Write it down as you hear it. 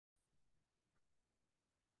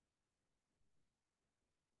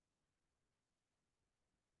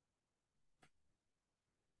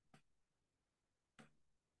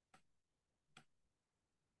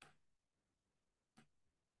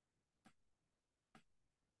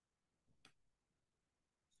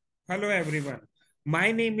Hello everyone.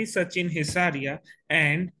 My name is Sachin Hissaria,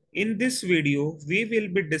 and in this video we will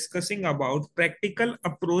be discussing about practical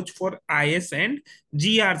approach for IS and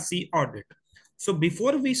GRC audit. So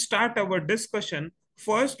before we start our discussion,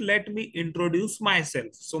 first let me introduce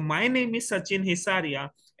myself. So my name is Sachin Hissaria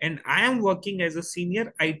and I am working as a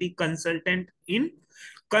senior IT consultant in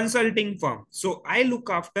consulting firm. So I look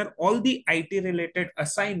after all the IT related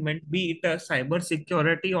assignment, be it a cyber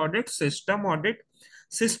security audit,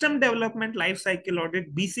 system development lifecycle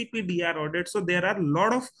audit, BCPDR audit. So there are a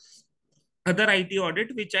lot of other IT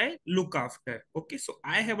audit which I look after. Okay, so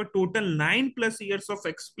I have a total 9+ years of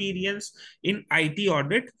experience in IT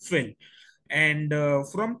audit field. And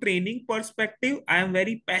from training perspective, I am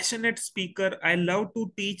very passionate speaker. I love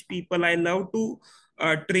to teach people. I love to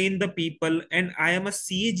train the people, and I am a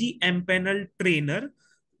CAG panel trainer,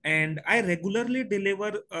 and I regularly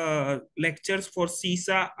deliver lectures for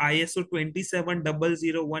CISA, ISO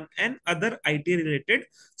 27001, and other IT related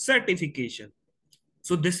certification.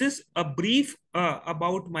 So this is a brief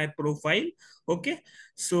about my profile. Okay,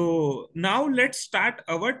 so now let's start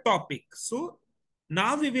our topic. So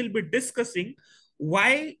now we will be discussing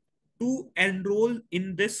why to enroll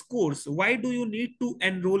in this course. Why do you need to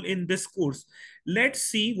enroll in this course? Let's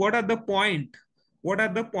see what are the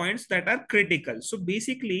points that are critical. So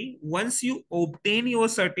basically, once you obtain your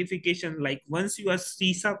certification, like once you are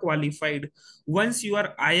CISA qualified, once you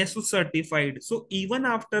are ISO certified, so even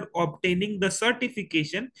after obtaining the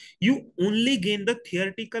certification, you only gain the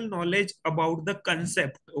theoretical knowledge about the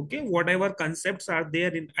concept. Okay, whatever concepts are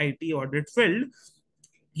there in IT audit field,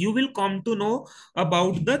 you will come to know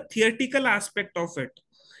about the theoretical aspect of it.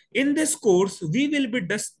 In this course, we will be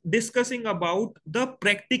discussing about the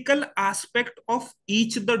practical aspect of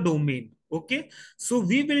each the domain. Okay, so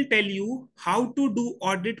we will tell you how to do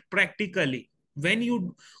audit practically. When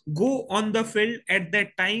you go on the field at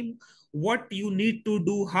that time, what you need to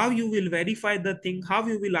do, how you will verify the thing, how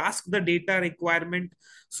you will ask the data requirement.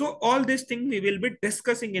 So all these things we will be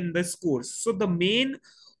discussing in this course. So the main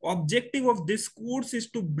objective of this course is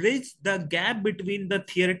to bridge the gap between the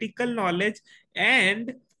theoretical knowledge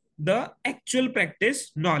and the actual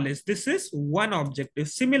practice knowledge. This is one objective.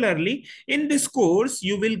 Similarly, in this course,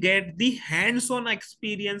 you will get the hands-on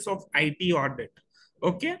experience of IT audit.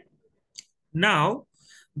 Okay. Now,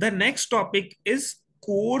 the next topic is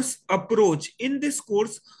course approach. In this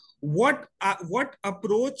course, what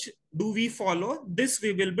approach do we follow? This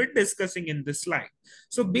we will be discussing in this slide.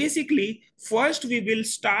 So basically, first we will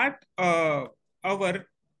start our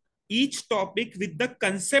each topic with the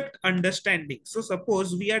concept understanding. So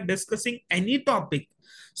suppose we are discussing any topic.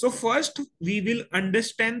 So first we will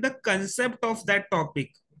understand the concept of that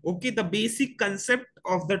topic. Okay, the basic concept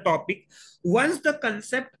of the topic. Once the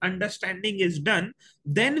concept understanding is done,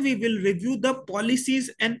 then we will review the policies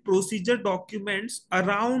and procedure documents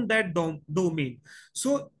around that domain.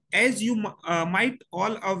 So as you might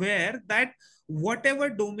all aware that whatever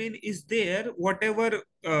domain is there, whatever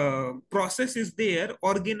process is there,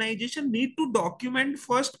 organization need to document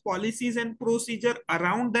first policies and procedure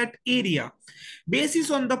around that area. Basis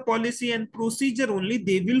on the policy and procedure only,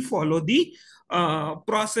 they will follow the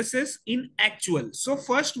processes in actual. So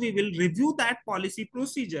first we will review that policy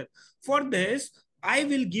procedure. For this, I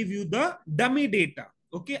will give you the dummy data.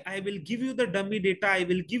 Okay, I will give you the dummy data. I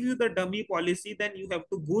will give you the dummy policy. Then you have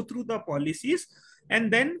to go through the policies,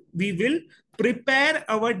 and then we will prepare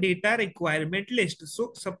our data requirement list.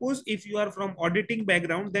 So suppose if you are from auditing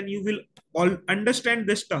background, then you will all understand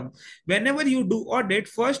this term. Whenever you do audit,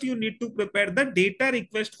 first you need to prepare the data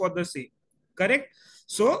request for the same. Correct?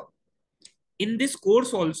 So in this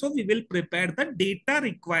course also, we will prepare the data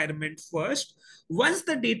requirement first. Once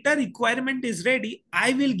the data requirement is ready,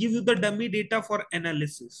 I will give you the dummy data for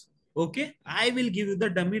analysis. Okay, I will give you the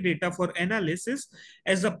dummy data for analysis.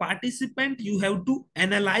 As a participant, you have to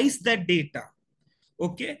analyze that data.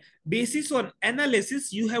 Okay, basis on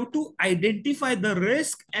analysis, you have to identify the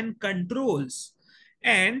risk and controls,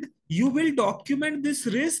 and you will document this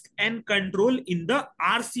risk and control in the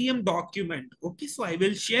RCM document. Okay, so I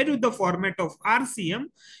will share you the format of RCM.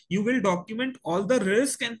 You will document all the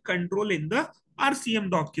risk and control in the RCM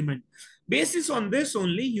document. Basis on this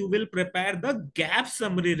only, you will prepare the gap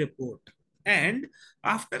summary report, and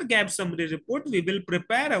after gap summary report, we will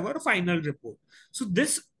prepare our final report. So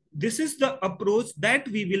this is the approach that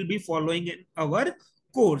we will be following in our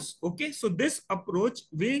course. Okay, so this approach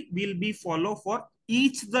we will be follow for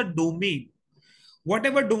each the domain.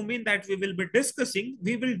 Whatever domain that we will be discussing,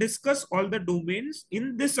 we will discuss all the domains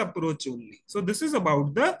in this approach only. So this is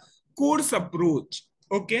about the course approach.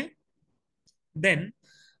 Okay, then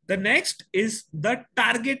the next is the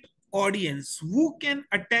target audience who can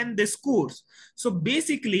attend this course. So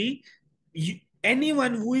basically,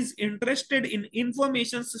 anyone who is interested in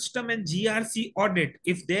information system and GRC audit,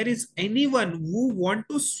 if there is anyone who want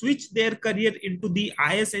to switch their career into the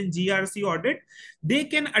IS and GRC audit, they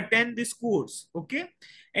can attend this course. Okay,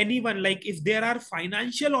 anyone, like if there are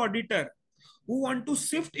financial auditor who want to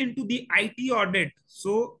shift into the IT audit,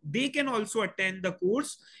 so they can also attend the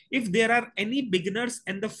course. If there are any beginners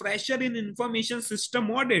and the fresher in information system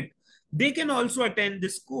audit, they can also attend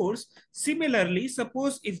this course. Similarly,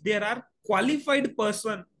 suppose if there are qualified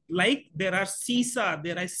person, like there are CISA,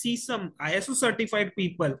 there are CSAM, ISO certified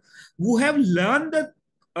people who have learned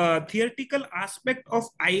the theoretical aspect of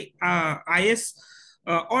IS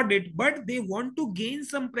audit, but they want to gain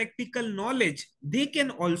some practical knowledge, they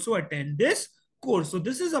can also attend this course. So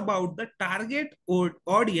this is about the target or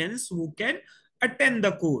audience who can attend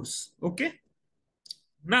the course. Okay.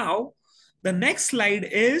 Now, the next slide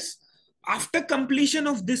is, after completion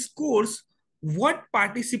of this course, what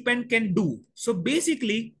participant can do. So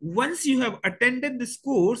basically, once you have attended this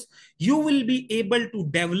course, you will be able to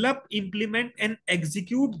develop, implement, and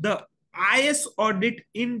execute the IS audit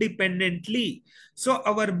independently. So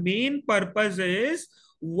our main purpose is,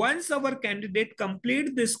 once our candidate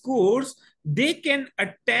complete this course, they can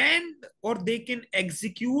attend or they can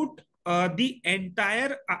execute the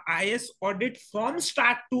entire IS audit from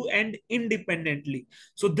start to end independently.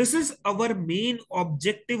 So this is our main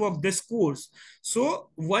objective of this course. So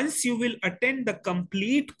once you will attend the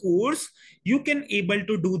complete course, you can able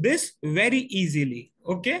to do this very easily.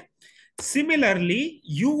 Okay. Similarly,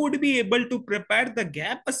 you would be able to prepare the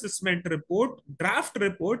gap assessment report, draft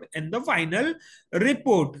report, and the final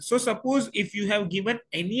report. So suppose if you have given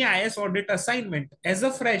any IS audit assignment as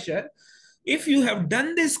a fresher, if you have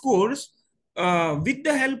done this course, with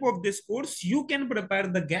the help of this course, you can prepare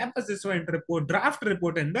the gap assessment report, draft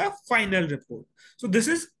report, and the final report. So this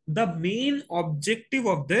is the main objective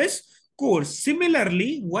of this course.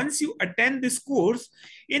 Similarly, once you attend this course,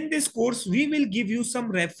 in this course, we will give you some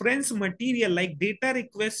reference material like data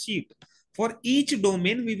request sheet. For each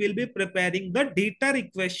domain, we will be preparing the data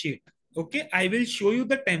request sheet. Okay, I will show you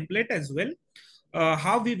the template as well.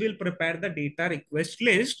 How we will prepare the data request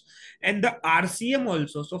list and the RCM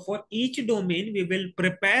also. So for each domain, we will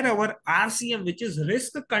prepare our RCM, which is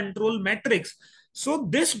risk control matrix. So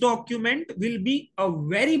this document will be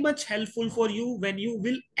very much helpful for you when you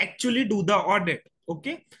will actually do the audit.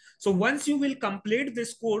 Okay. So once you will complete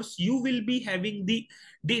this course, you will be having the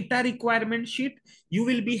data requirement sheet. You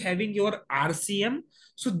will be having your RCM.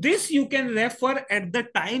 So this you can refer at the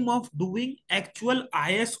time of doing actual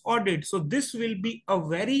IS audit. So this will be a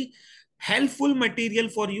very helpful material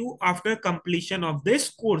for you after completion of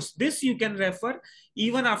this course. This you can refer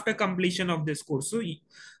even after completion of this course.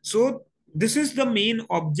 So this is the main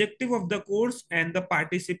objective of the course and the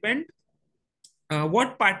participant,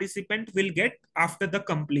 what participant will get after the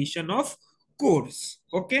completion of course.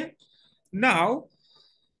 Okay. Now,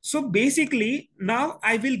 so basically, now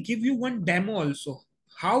I will give you one demo also,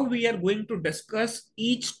 how we are going to discuss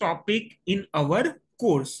each topic in our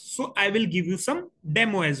course. So I will give you some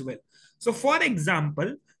demo as well. So for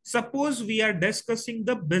example, suppose we are discussing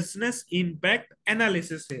the business impact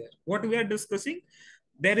analysis here. What we are discussing?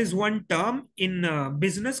 There is one term in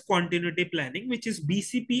business continuity planning, which is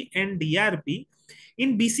BCP and DRP.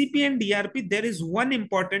 In BCP and DRP, there is one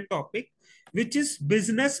important topic, which is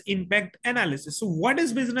business impact analysis. So what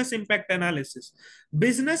is business impact analysis?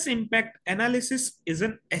 Business impact analysis is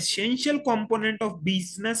an essential component of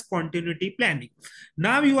business continuity planning.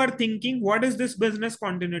 Now you are thinking, what is this business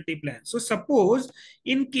continuity plan? So suppose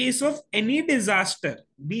in case of any disaster,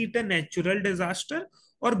 be it a natural disaster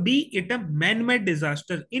or be it a man-made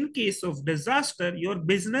disaster, in case of disaster, your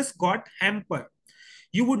business got hampered.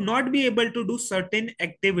 You would not be able to do certain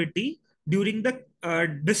activity during the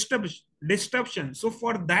disruption. So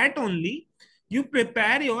for that only, you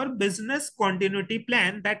prepare your business continuity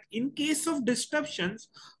plan, that in case of disruptions,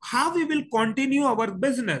 how we will continue our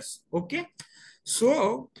business. Okay.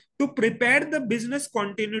 So to prepare the business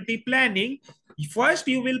continuity planning, first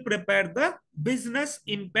you will prepare the business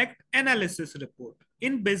impact analysis report.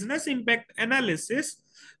 In business impact analysis,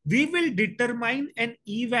 we will determine and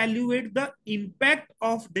evaluate the impact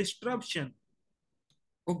of disruption,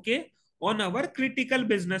 okay, on our critical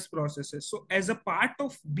business processes. So as a part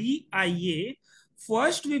of BIA,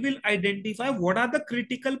 first we will identify what are the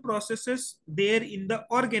critical processes there in the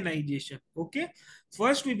organization. Okay,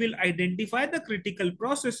 first we will identify the critical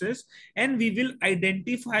processes and we will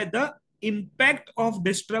identify the impact of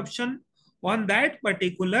disruption on that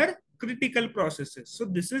particular critical processes. So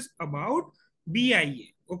this is about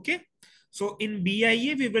BIA. Okay. So in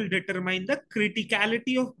BIA, we will determine the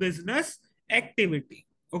criticality of business activity.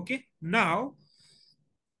 Okay. Now,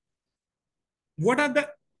 what are the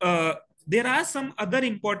there are some other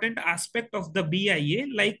important aspect of the BIA.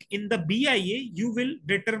 Like in the BIA, you will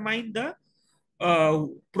determine the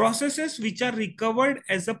processes which are recovered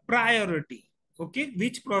as a priority. Okay,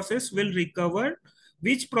 which process will recover,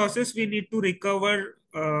 which process we need to recover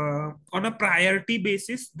on a priority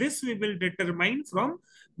basis. This we will determine from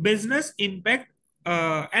business impact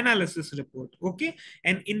analysis report. Okay,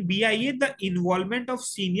 and in BIA, the involvement of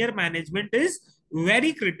senior management is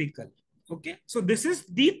very critical. Okay, so this is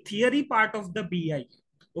the theory part of the BIA.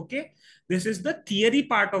 Okay, this is the theory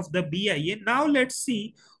part of the BIA. Now let's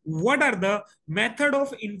see what are the method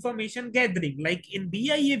of information gathering. Like in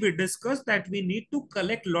BIA, we discussed that we need to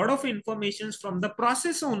collect a lot of information from the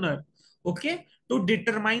process owner. Okay, to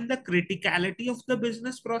determine the criticality of the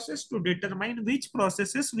business process, to determine which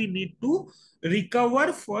processes we need to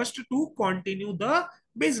recover first to continue the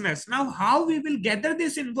business. Now, how we will gather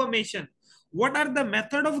this information? What are the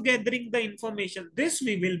method of gathering the information? This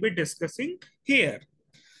we will be discussing here.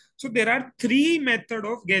 So there are three methods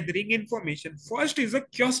of gathering information. First is a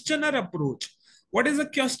questionnaire approach. What is a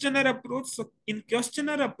questionnaire approach? So in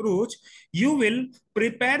questionnaire approach, you will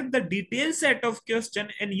prepare the detailed set of question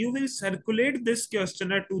and you will circulate this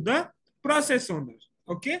questionnaire to the process owner.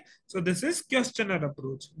 Okay, so this is questionnaire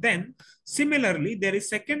approach. Then similarly, there is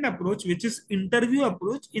second approach, which is interview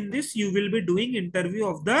approach. In this, you will be doing interview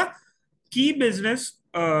of the key business,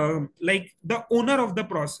 like the owner of the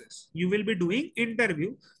process. You will be doing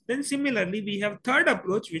interview. Then similarly, we have third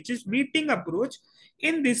approach, which is meeting approach.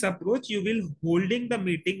 In this approach, you will holding the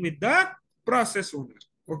meeting with the process owner.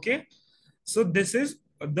 Okay, so this is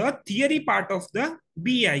the theory part of the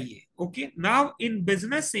BIA. Okay, now in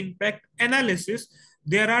business impact analysis,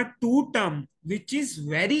 there are two terms which is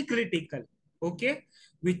very critical. Okay,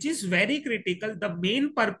 which is very critical. The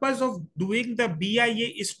main purpose of doing the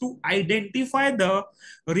BIA is to identify the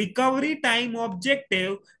recovery time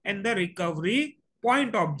objective and the recovery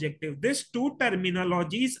point objective. These two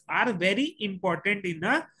terminologies are very important in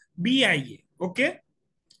a BIA. Okay.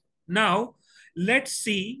 Now, let's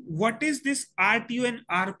see what is this RTO and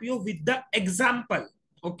RPO with the example.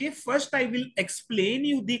 Okay, first I will explain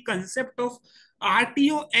you the concept of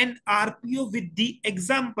RTO and RPO with the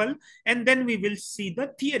example, and then we will see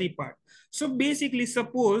the theory part. So basically,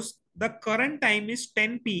 suppose the current time is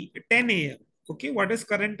 10 a.m. Okay, what is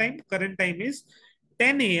current time? Current time is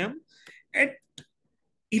 10 a.m. At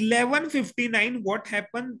 11:59, what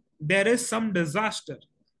happened? There is some disaster.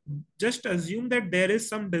 Just assume that there is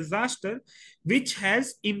some disaster which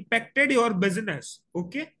has impacted your business.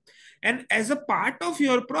 Okay, and as a part of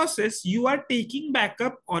your process, you are taking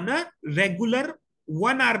backup on a regular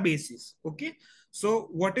 1 hour basis. Okay, so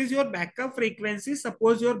what is your backup frequency?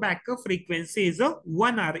 Suppose your backup frequency is a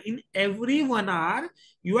 1 hour. In every 1 hour,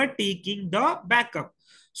 you are taking the backup.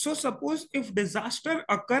 So suppose if disaster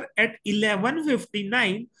occur at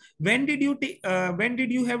 11:59, when did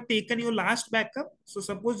you have taken your last backup? So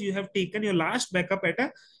suppose you have taken your last backup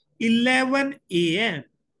at 11 a.m.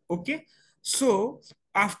 Okay, so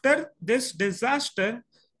after this disaster,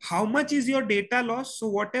 how much is your data loss? So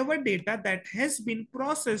whatever data that has been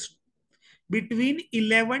processed between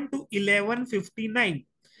 11 to 11:59,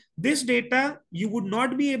 this data you would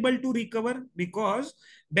not be able to recover because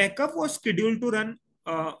backup was scheduled to run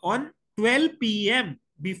on 12 p.m.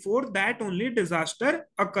 Before that only disaster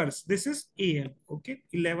occurs. This is AM. Okay,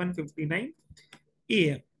 11:59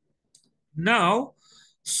 AM. Now,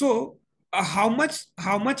 so how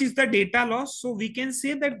much is the data loss? So we can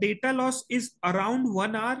say that data loss is around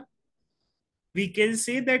 1 hour. We can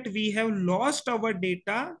say that we have lost our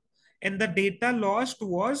data, and the data lost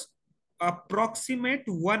was approximate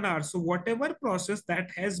 1 hour. So whatever process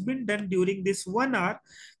that has been done during this 1 hour,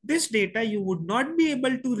 this data you would not be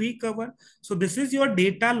able to recover. So this is your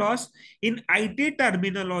data loss. In IT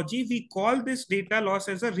terminology, we call this data loss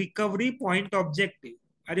as a recovery point objective.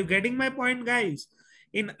 Are you getting my point, guys?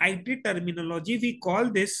 In IT terminology, we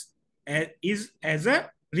call this as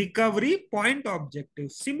a recovery point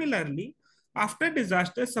objective. Similarly, after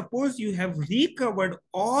disaster, suppose you have recovered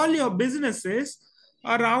all your businesses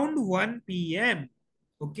around 1 p.m.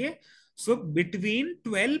 Okay, so between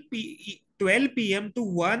 12 p.m. to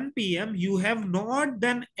 1 p.m. you have not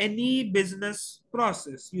done any business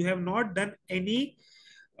process. You have not done any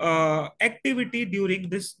activity during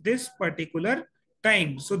this particular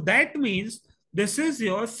time. So that means this is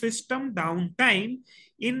your system downtime.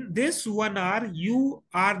 In this 1 hour, you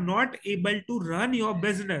are not able to run your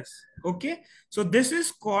business. Okay, so this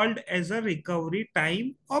is called as a recovery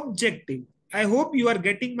time objective. I hope you are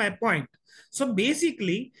getting my point. So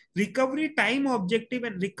basically, recovery time objective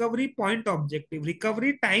and recovery point objective.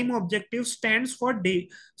 Recovery time objective stands for day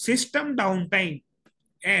system downtime,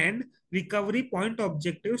 and recovery point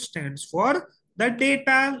objective stands for the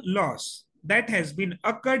data loss that has been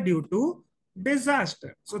occurred due to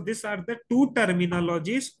disaster. So these are the two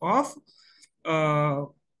terminologies of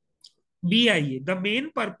BIA. The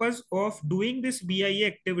main purpose of doing this BIA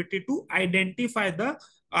activity to identify the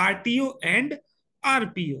RTO and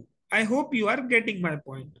RPO. I hope you are getting my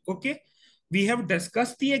point. Okay. We have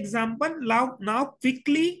discussed the example. Now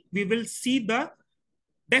quickly we will see the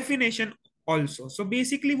definition also. So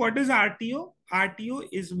basically, what is RTO? RTO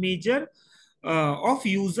is measure of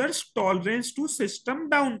users' tolerance to system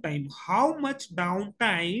downtime. How much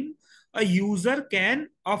downtime a user can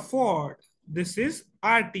afford? This is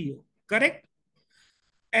RTO, correct?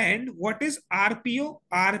 And what is RPO?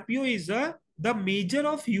 RPO is the measure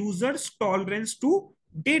of users' tolerance to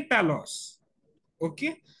data loss.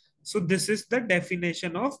 Okay. So this is the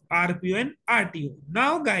definition of RPO and RTO.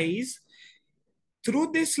 Now, guys,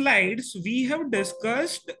 through these slides, we have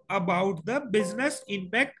discussed about the business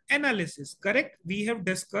impact analysis, correct? We have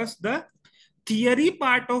discussed the theory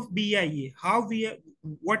part of BIA,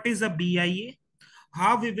 what is a BIA,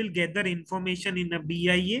 how we will gather information in a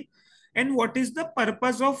BIA, and what is the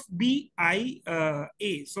purpose of BIA.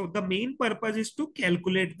 So the main purpose is to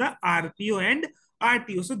calculate the RPO and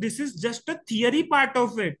RTO. So this is just a theory part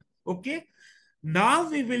of it, okay? Now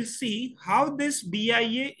we will see how this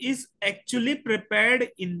BIA is actually prepared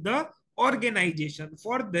in the organization.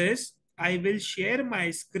 For this, I will share my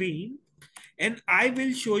screen and I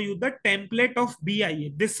will show you the template of BIA.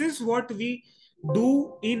 This is what we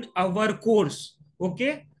do in our course.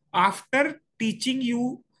 Okay. After teaching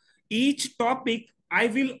you each topic, I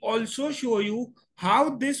will also show you how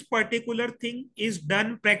this particular thing is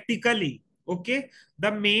done practically. Okay.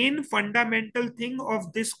 The main fundamental thing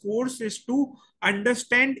of this course is to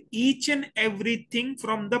understand each and everything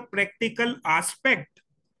from the practical aspect.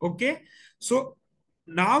 Okay. So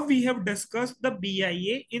now we have discussed the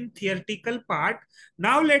BIA in theoretical part.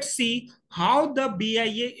 Now let's see how the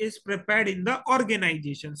BIA is prepared in the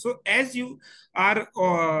organization. So as you are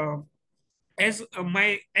as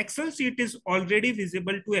my Excel sheet is already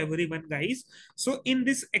visible to everyone, guys. So in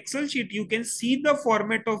this Excel sheet, you can see the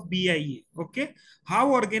format of BIA. Okay,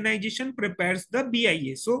 how organization prepares the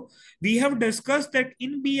BIA. So we have discussed that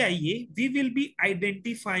in BIA, we will be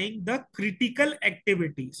identifying the critical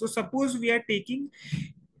activity. So suppose we are taking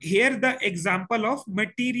here the example of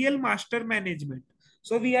material master management.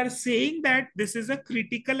 So we are saying that this is a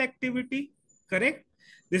critical activity, correct?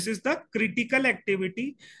 This is the critical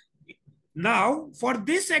activity. Now, for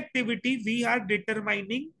this activity, we are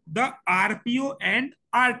determining the RPO and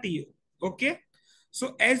RTO. Okay.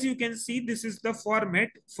 So as you can see, this is the format.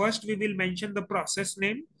 First, we will mention the process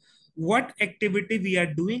name, what activity we are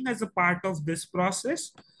doing as a part of this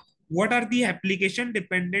process, what are the application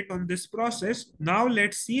dependent on this process. Now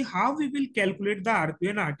let's see how we will calculate the RPO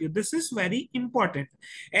and RTO. This is very important.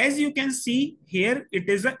 As you can see here, it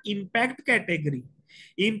is an impact category.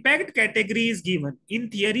 Impact category is given. In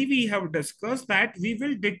theory, we have discussed that we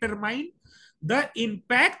will determine the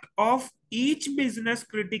impact of each business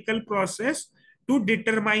critical process to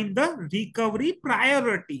determine the recovery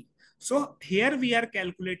priority. So here we are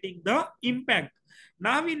calculating the impact.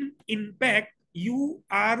 Now in impact, you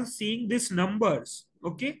are seeing these numbers.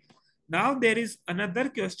 Okay. Now there is another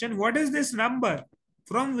question. What is this number?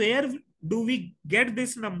 From where do we get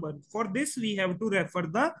this number? For this, we have to refer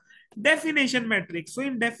the definition matrix. So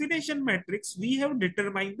in definition matrix, we have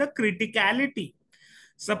determined the criticality.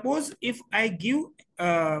 Suppose if I give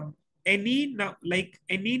any,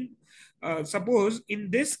 suppose in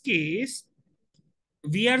this case,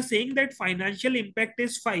 we are saying that financial impact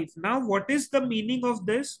is 5. Now, what is the meaning of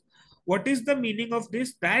this? What is the meaning of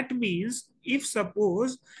this? That means if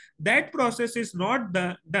suppose that process is not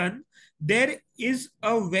done, there is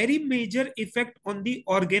a very major effect on the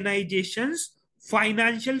organization's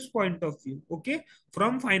financial point of view. Okay.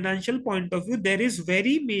 From financial point of view, there is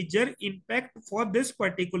very major impact for this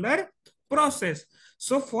particular process.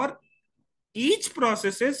 So for each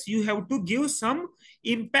processes, you have to give some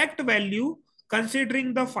impact value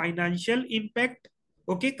considering the financial impact.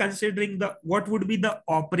 Okay, considering the what would be the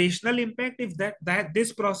operational impact if that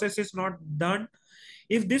this process is not done.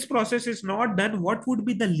 If this process is not done, what would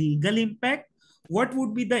be the legal impact? What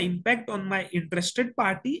would be the impact on my interested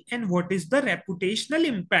party? And what is the reputational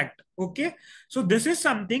impact? Okay, so this is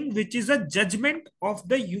something which is a judgment of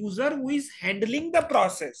the user who is handling the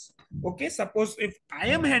process. Okay, suppose if I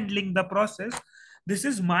am handling the process, This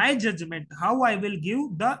is my judgment, how I will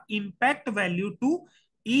give the impact value to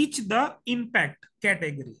each the impact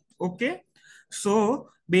category. Okay. So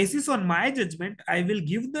basis on my judgment, I will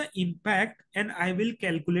give the impact and I will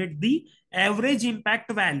calculate the average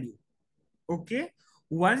impact value. Okay.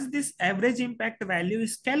 Once this average impact value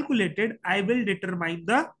is calculated, I will determine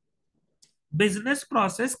the business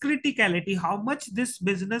process criticality, how much this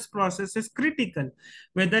business process is critical,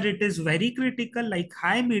 whether it is very critical like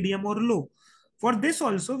high, medium or low. For this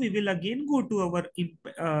also we will again go to our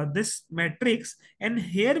this matrix, and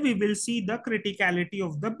here we will see the criticality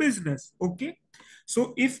of the business. Okay.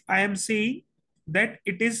 So if I am saying that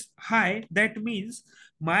it is high, that means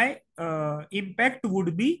my impact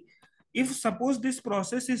would be, if suppose this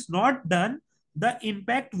process is not done, the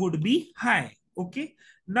impact would be high. Okay.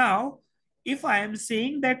 Now if I am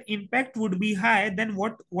saying that impact would be high, then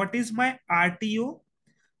what is my RTO?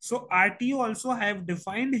 So RTO also have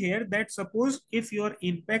defined here that suppose if your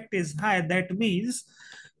impact is high, that means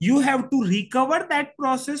you have to recover that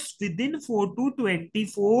process within 4 to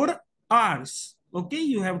 24 hours. Okay,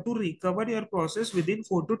 you have to recover your process within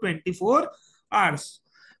 4 to 24 hours.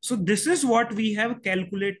 So this is what we have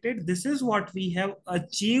calculated. This is what we have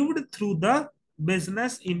achieved through the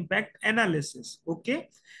business impact analysis. Okay.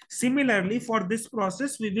 Similarly, for this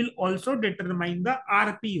process, we will also determine the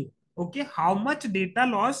RPO. Okay, how much data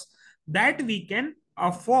loss that we can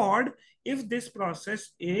afford if this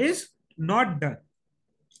process is not done.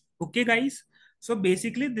 Okay, guys. So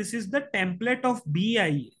basically, this is the template of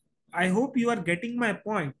BIA. I hope you are getting my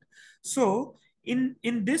point. So in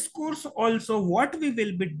this course also, what we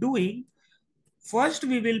will be doing, first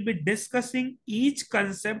we will be discussing each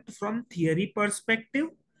concept from theory perspective.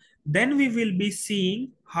 Then we will be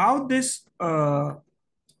seeing how this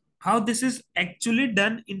is actually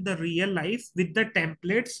done in the real life with the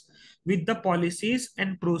templates, with the policies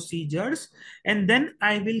and procedures. And then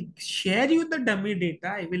I will share you the dummy data.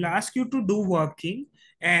 I will ask you to do working,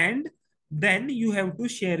 and then you have to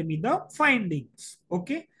share me the findings.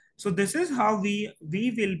 Okay. So this is how we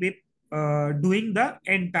will be doing the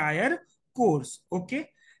entire course.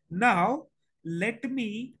 Okay. Now let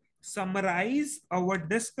me summarize our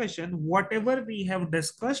discussion, whatever we have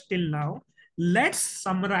discussed till now. Let's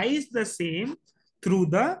summarize the same through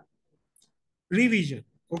the revision.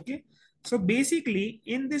 Okay. So basically,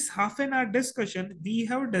 in this half an hour discussion, we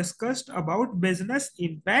have discussed about business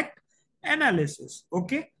impact analysis.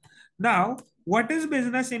 Okay. Now, what is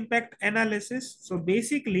business impact analysis? So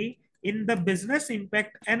basically, in the business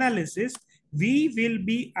impact analysis, we will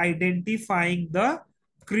be identifying the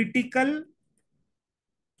critical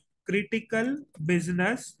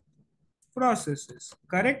business processes.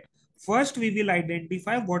 Correct. First, we will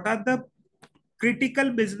identify what are the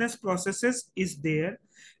critical business processes is there.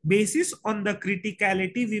 Basis on the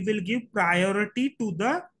criticality, we will give priority to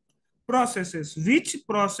the processes. Which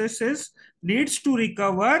processes needs to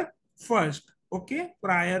recover first? Okay,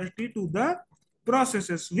 priority to the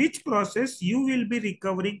processes. Which process you will be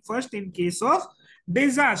recovering first in case of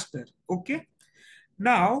disaster? Okay.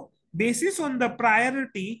 Now, basis on the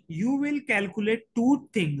priority, you will calculate two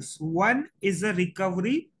things. One is a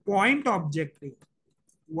recovery point objective.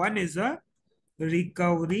 One is a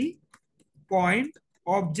recovery point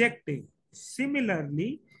objective.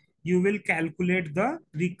 Similarly, you will calculate the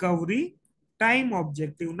recovery time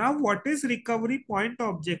objective. Now, what is recovery point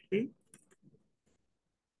objective?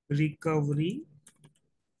 Recovery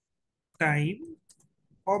time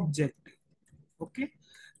objective. Okay.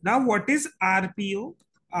 Now, what is RPO?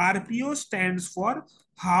 RPO stands for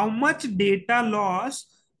how much data loss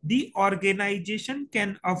the organization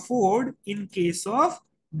can afford in case of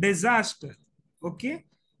disaster. Okay.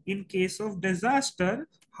 In case of disaster,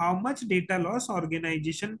 how much data loss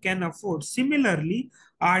organization can afford. Similarly,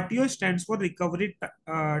 RTO stands for recovery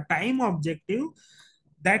time objective.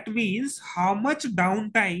 That means how much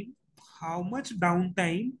downtime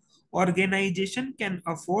organization can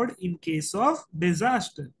afford in case of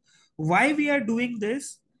disaster. Why we are doing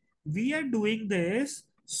this? We are doing this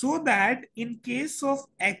so that in case of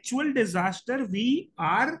actual disaster, we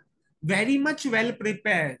are very much well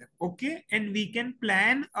prepared. Okay. And we can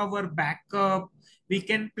plan our backup. We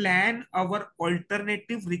can plan our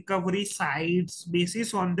alternative recovery sites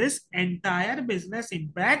basis on this entire business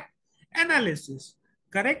impact analysis.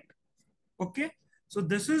 Correct? Okay. So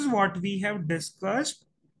this is what we have discussed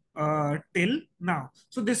till now.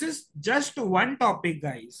 So this is just one topic,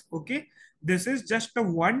 guys. Okay. This is just a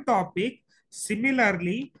one topic.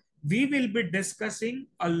 Similarly, we will be discussing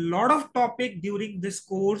a lot of topic during this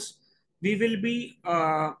course. We will be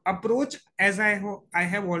approach as I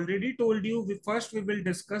have already told you. We will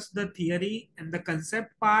discuss the theory and the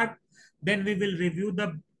concept part. Then we will review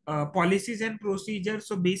the policies and procedures.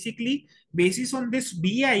 So basically, basis on this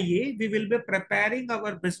BIA, we will be preparing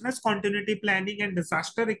our business continuity planning and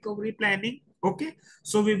disaster recovery planning. Okay,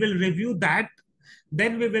 so we will review that.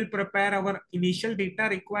 Then we will prepare our initial data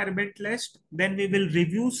requirement list. Then we will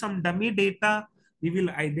review some dummy data. We will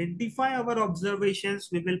identify our observations.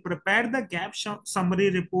 We will prepare the gap summary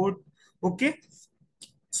report. Okay,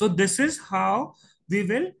 so this is how we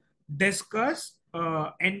will discuss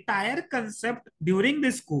entire concept during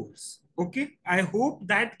this course. Okay, I hope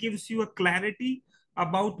that gives you a clarity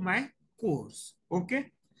about my course.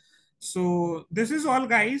 Okay, so this is all,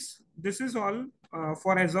 guys. This is all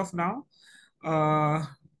for as of now. uh,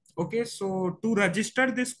 okay, so to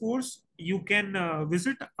register this course, you can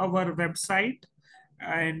visit our website,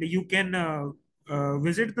 and you can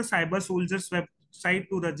visit the Cyber Soldiers website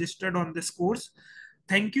to register on this course.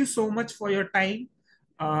 Thank you so much for your time.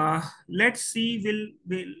 Let's see,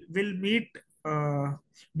 we'll meet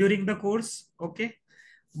during the course. Okay,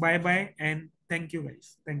 bye bye, and thank you,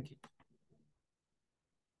 guys. Thank you.